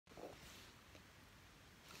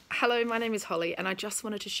Hello, my name is Holly and I just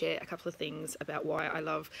wanted to share a couple of things about why I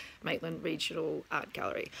love Maitland Regional Art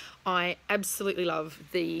Gallery. I absolutely love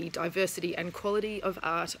the diversity and quality of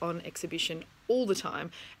art on exhibition all the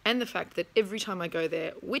time, and the fact that every time I go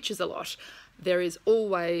there, which is a lot, there is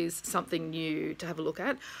always something new to have a look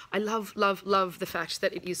at. I love the fact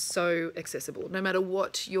that it is so accessible. No matter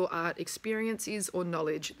what your art experience is or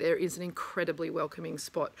knowledge, there is an incredibly welcoming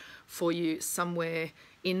spot for you somewhere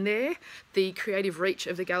in there. The creative reach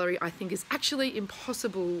of the gallery, I think, is actually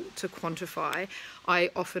impossible to quantify. I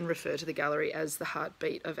often refer to the gallery as the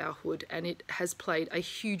heartbeat of our hood, and it has played a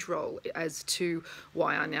huge role as to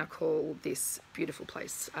why I now call this beautiful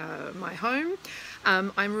place my home.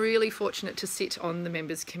 I'm really fortunate to sit on the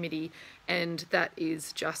members committee, and that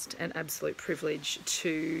is just an absolute privilege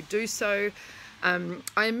to do so. I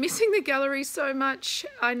am missing the gallery so much.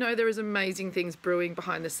 I know there is amazing things brewing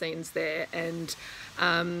behind the scenes there, and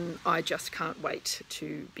I just can't wait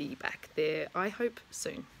to be back there, I hope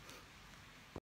soon.